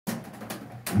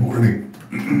Good morning.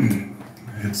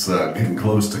 It's getting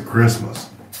close to Christmas,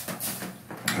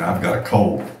 and I've got a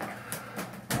cold.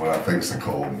 What I think's a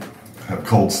cold. I have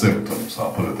cold symptoms,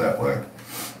 I'll put it that way.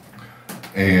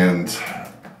 And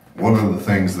one of the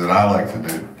things that I like to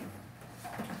do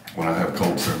when I have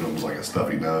cold symptoms, like a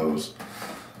stuffy nose,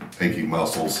 achy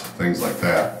muscles, things like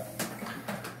that,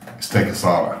 is take a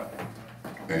sauna.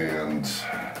 And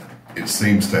it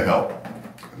seems to help.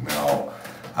 Now,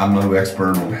 I'm no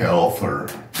expert on health or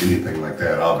anything like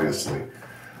that, obviously.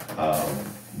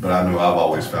 But I know I've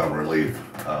always found relief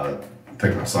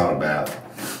taking a sauna bath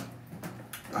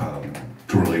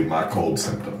to relieve my cold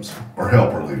symptoms, or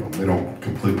help relieve them. They don't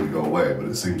completely go away, but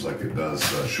it seems like it does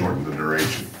shorten the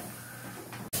duration.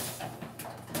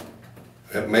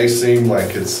 It may seem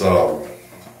like it's a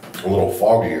little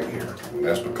foggy in here, and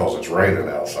that's because it's raining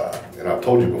outside. And I've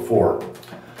told you before,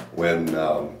 when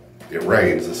it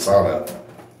rains, the sauna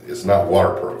is not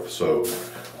waterproof, so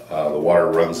the water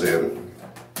runs in.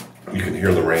 You can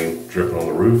hear the rain dripping on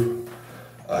the roof.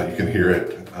 You can hear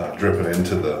it dripping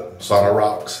into the sauna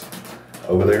rocks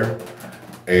over there.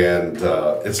 And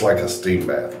it's like a steam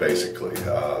bath, basically,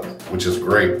 which is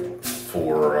great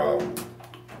for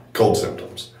cold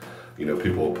symptoms. You know,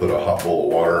 people will put a hot bowl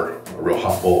of water, a real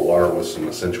hot bowl of water with some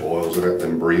essential oils in it,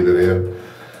 then breathe it in.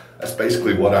 That's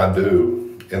basically what I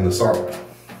do in the sauna.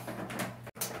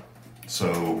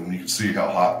 So you can see how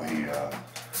hot the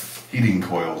heating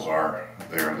coils are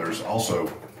there. There's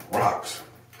also rocks,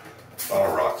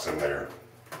 sauna rocks in there,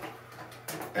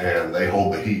 and they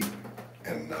hold the heat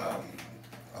and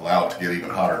allow it to get even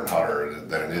hotter and hotter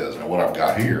than it is. Now what I've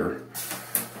got here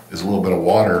is a little bit of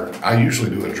water. I usually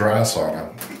do a dry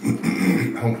sauna.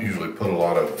 I don't usually put a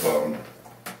lot of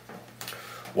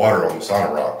water on the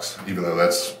sauna rocks, even though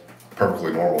that's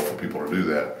perfectly normal for people to do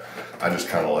that. I just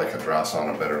kind of like a dry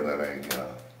sauna better than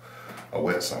a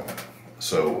wet sauna.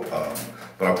 So,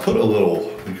 but I put a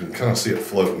little, you can kind of see it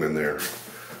floating in there.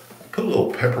 I put a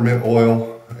little peppermint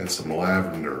oil and some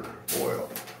lavender oil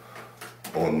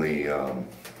on the,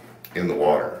 in the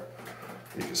water.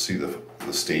 You can see the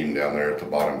steam down there at the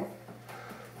bottom.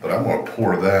 But I'm gonna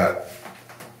pour that,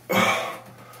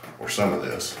 or some of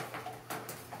this,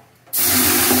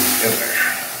 in there.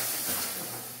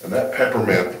 And that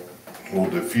peppermint will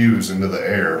diffuse into the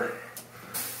air,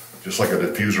 just like a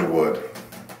diffuser would.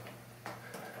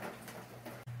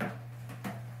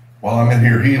 While I'm in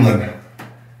here healing,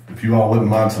 if you all wouldn't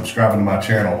mind subscribing to my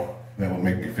channel, that would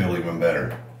make me feel even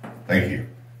better. Thank you.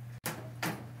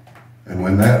 And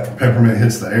when that peppermint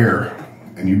hits the air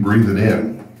and you breathe it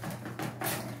in,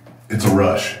 it's a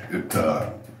rush. It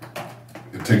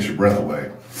takes your breath away,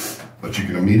 but you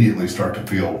can immediately start to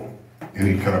feel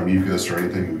any kind of mucus or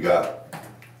anything you've got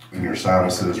in your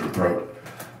sinuses or throat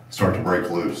start to break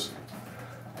loose.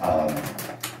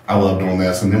 I love doing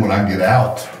this, and then when I get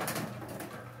out,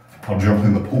 I'll jump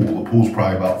in the pool. The pool's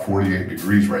probably about 48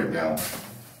 degrees right now,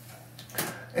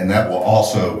 and that will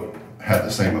also have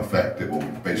the same effect. It will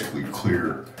basically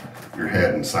clear your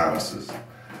head and sinuses.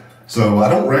 So I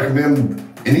don't recommend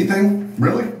anything,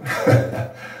 really.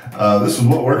 This is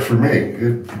what works for me.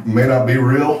 It may not be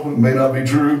real, it may not be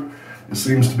true. It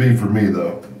seems to be for me,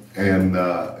 though. And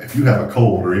if you have a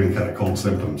cold or any kind of cold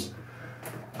symptoms,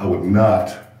 I would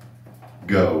not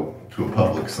go to a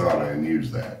public sauna and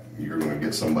use that. You're going to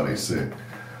get somebody sick.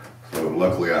 So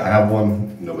luckily I have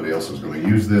one. Nobody else is going to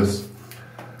use this.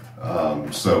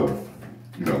 So,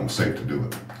 you know, I'm safe to do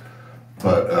it.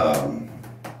 But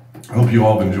I hope you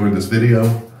all have enjoyed this video.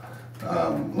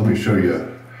 Let me show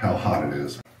you how hot it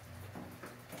is.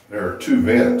 There are two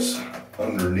vents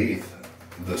underneath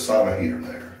the sauna heater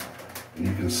there. And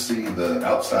you can see the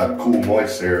outside cool,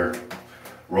 moist air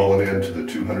rolling into the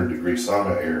 200-degree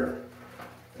sauna air.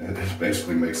 And it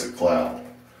basically makes a cloud.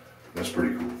 That's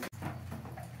pretty cool.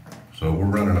 So we're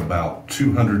running about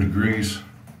 200 degrees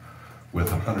with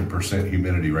 100%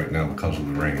 humidity right now because of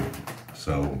the rain.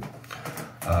 So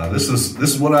this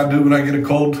is what I do when I get a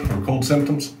cold or cold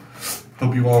symptoms.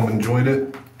 Hope you all enjoyed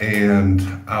it, and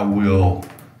I will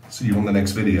see you on the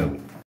next video.